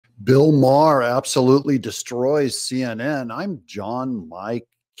Bill Maher absolutely destroys CNN. I'm John Mike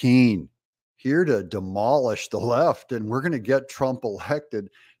Keane, here to demolish the left, and we're going to get Trump elected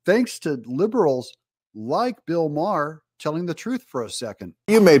thanks to liberals like Bill Maher telling the truth for a second.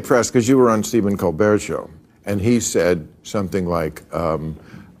 You made press because you were on Stephen Colbert's show, and he said something like,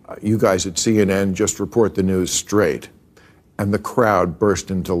 you guys at CNN just report the news straight, and the crowd burst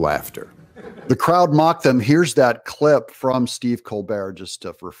into laughter. The crowd mocked them. Here's that clip from Steve Colbert, just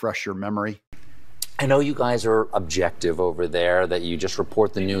to refresh your memory. I know you guys are objective over there, that you just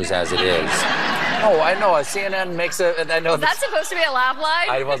report the news as it is. Oh, I know. CNN makes a... I know that's supposed to be a laugh line?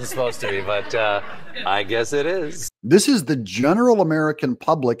 I wasn't supposed to be, but I guess it is. This is the general American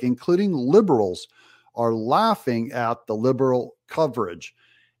public, including liberals, are laughing at the liberal coverage.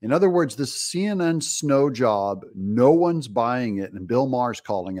 In other words, this CNN snow job, no one's buying it, and Bill Maher's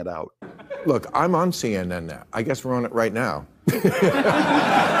calling it out. Look, I'm on CNN now. I guess we're on it right now.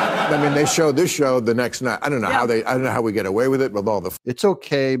 I mean, they show this show the next night. I don't know how we get away with it with all the... It's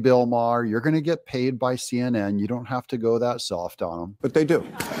okay, Bill Maher. You're going to get paid by CNN. You don't have to go that soft on them. But they do.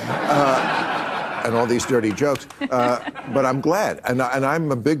 And all these dirty jokes. But I'm glad. And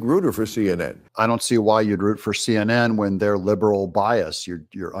I'm a big rooter for CNN. I don't see why you'd root for CNN when they're liberal bias.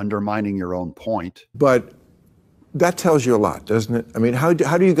 You're undermining your own point. But that tells you a lot, doesn't it? I mean, how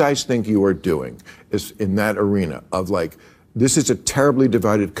do you guys think you are doing is in that arena of like, this is a terribly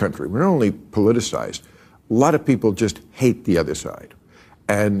divided country. We're not only politicized, a lot of people just hate the other side.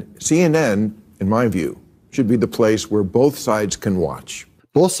 And CNN, in my view, should be the place where both sides can watch.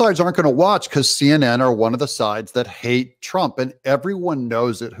 Both sides aren't going to watch because CNN are one of the sides that hate Trump, and everyone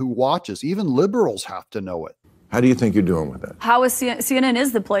knows it who watches. Even liberals have to know it. How do you think you're doing with that? How is CNN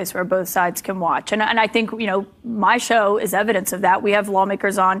is the place where both sides can watch. And I think, you know, my show is evidence of that. We have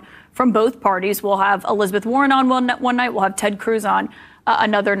lawmakers on from both parties. We'll have Elizabeth Warren on one night. We'll have Ted Cruz on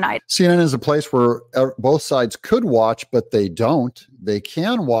another night. CNN is a place where both sides could watch, but they don't. They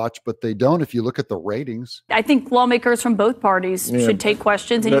can watch, but they don't if you look at the ratings. I think lawmakers from both parties should take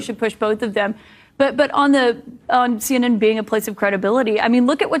questions, and you should push both of them. But on CNN being a place of credibility, I mean,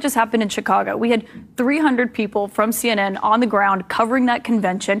 look at what just happened in Chicago. We had 300 people from CNN on the ground covering that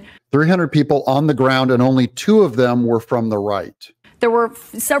convention. 300 people on the ground, and only 2 of them were from the right. There were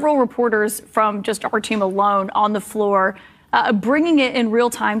several reporters from just our team alone on the floor, bringing it in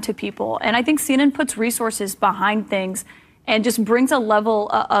real time to people. And I think CNN puts resources behind things and just brings a level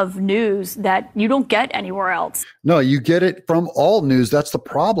of news that you don't get anywhere else. No, you get it from all news. That's the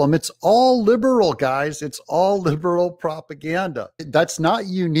problem. It's all liberal, guys. It's all liberal propaganda. That's not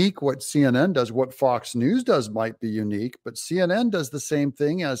unique what CNN does. What Fox News does might be unique, but CNN does the same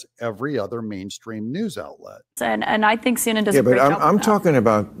thing as every other mainstream news outlet. And I think CNN does a great job. I'm talking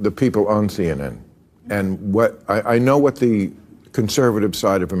about the people on CNN. And what I know what the conservative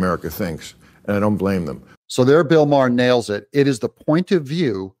side of America thinks, and I don't blame them. So there, Bill Maher nails it. It is the point of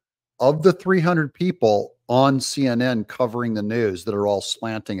view of the 300 people on CNN covering the news that are all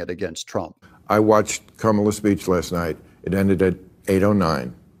slanting it against Trump. I watched Kamala's speech last night. It ended at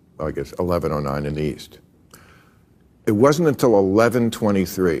 8:09, well, I guess 11:09 in the East. It wasn't until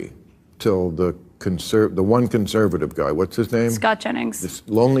 11:23 till the one conservative guy, what's his name? Scott Jennings. This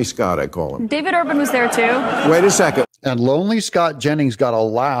Lonely Scott, I call him. David Urban was there too. Wait a second. And Lonely Scott Jennings got a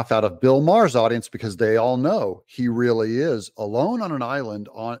laugh out of Bill Maher's audience because they all know he really is alone on an island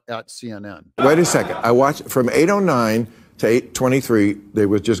at CNN. Wait a second. I watched from 8:09 to 8:23. They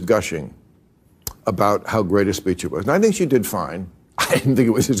were just gushing about how great a speech it was. And I think she did fine. I didn't think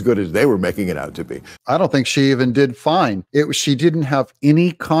it was as good as they were making it out to be. I don't think she even did fine. She didn't have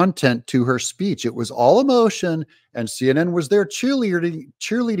any content to her speech. It was all emotion, and CNN was there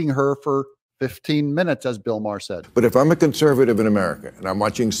cheerleading her for 15 minutes, as Bill Maher said. But if I'm a conservative in America and I'm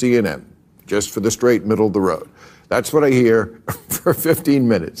watching CNN just for the straight middle of the road, that's what I hear for 15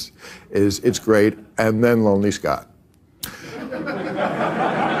 minutes is it's great, and then Lonely Scott.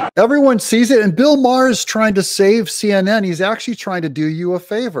 Everyone sees it, and Bill Maher is trying to save CNN. He's actually trying to do you a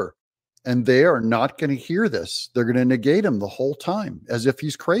favor, and they are not going to hear this. They're going to negate him the whole time as if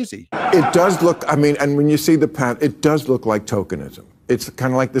he's crazy. It does look, I mean, and when you see the path, it does look like tokenism. It's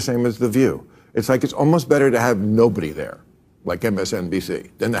kind of like the same as The View. It's like it's almost better to have nobody there, like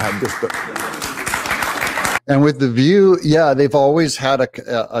MSNBC, than to have this. And with The View, yeah, they've always had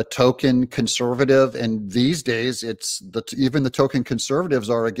a token conservative, and these days even the token conservatives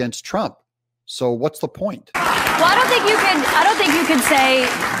are against Trump. So what's the point? Well, I don't think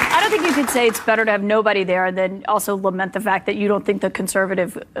you could say it's better to have nobody there and then also lament the fact that you don't think the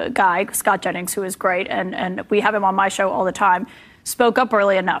conservative guy, Scott Jennings, who is great, and we have him on my show all the time, spoke up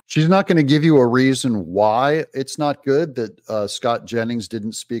early enough. She's not going to give you a reason why it's not good that Scott Jennings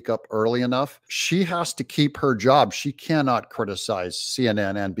didn't speak up early enough. She has to keep her job. She cannot criticize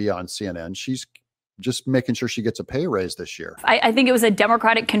CNN and be on CNN. She's just making sure she gets a pay raise this year. I think it was a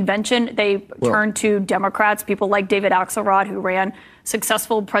Democratic convention. They turned to Democrats, people like David Axelrod, who ran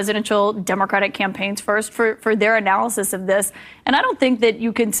successful presidential Democratic campaigns first, for their analysis of this. And I don't think that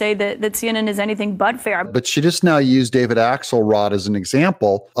you can say that CNN is anything but fair. But she just now used David Axelrod as an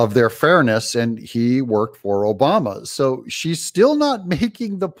example of their fairness, and he worked for Obama. So she's still not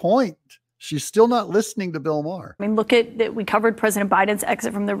making the point. She's still not listening to Bill Maher. I mean, look at that. We covered President Biden's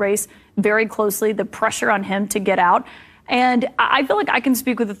exit from the race very closely, the pressure on him to get out. And I feel like I can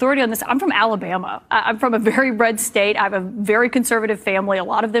speak with authority on this. I'm from Alabama. I'm from a very red state. I have a very conservative family, a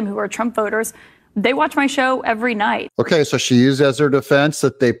lot of them who are Trump voters. They watch my show every night. Okay, so she used as her defense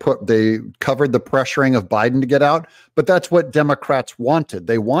that they covered the pressuring of Biden to get out, but that's what Democrats wanted.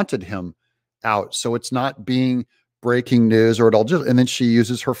 They wanted him out. So it's not being breaking news, or it'll just, and then she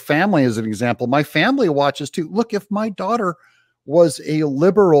uses her family as an example. My family watches too. Look, if my daughter was a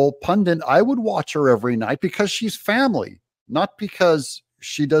liberal pundit, I would watch her every night because she's family, not because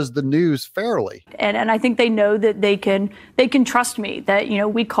she does the news fairly. And I think they know that they can trust me, that, you know,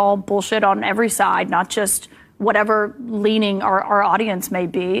 we call bullshit on every side, not just whatever leaning our audience may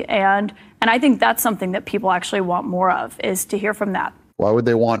be. And I think that's something that people actually want more of, is to hear from that. Why would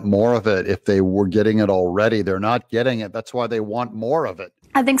they want more of it if they were getting it already? They're not getting it. That's why they want more of it.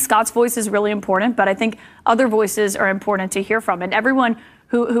 I think Scott's voice is really important, but I think other voices are important to hear from. And everyone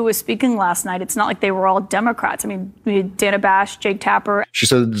who was speaking last night, it's not like they were all Democrats. I mean, we had Dana Bash, Jake Tapper. She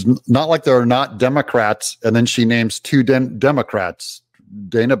said it's not like they're not Democrats, and then she names two Democrats,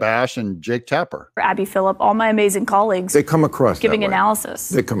 Dana Bash and Jake Tapper. Abby Phillip, all my amazing colleagues. They come across giving that way. Analysis.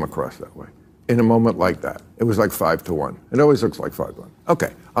 They come across that way. In a moment like that, it was like 5-1. It always looks like 5-1.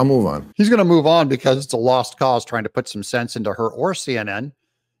 Okay, I'll move on. He's going to move on because it's a lost cause trying to put some sense into her or CNN.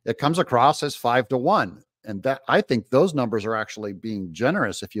 It comes across as 5-1. And that, I think those numbers are actually being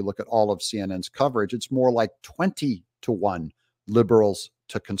generous. If you look at all of CNN's coverage, it's more like 20-1 liberals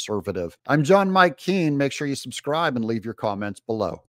to conservative. I'm John Mike Keane. Make sure you subscribe and leave your comments below.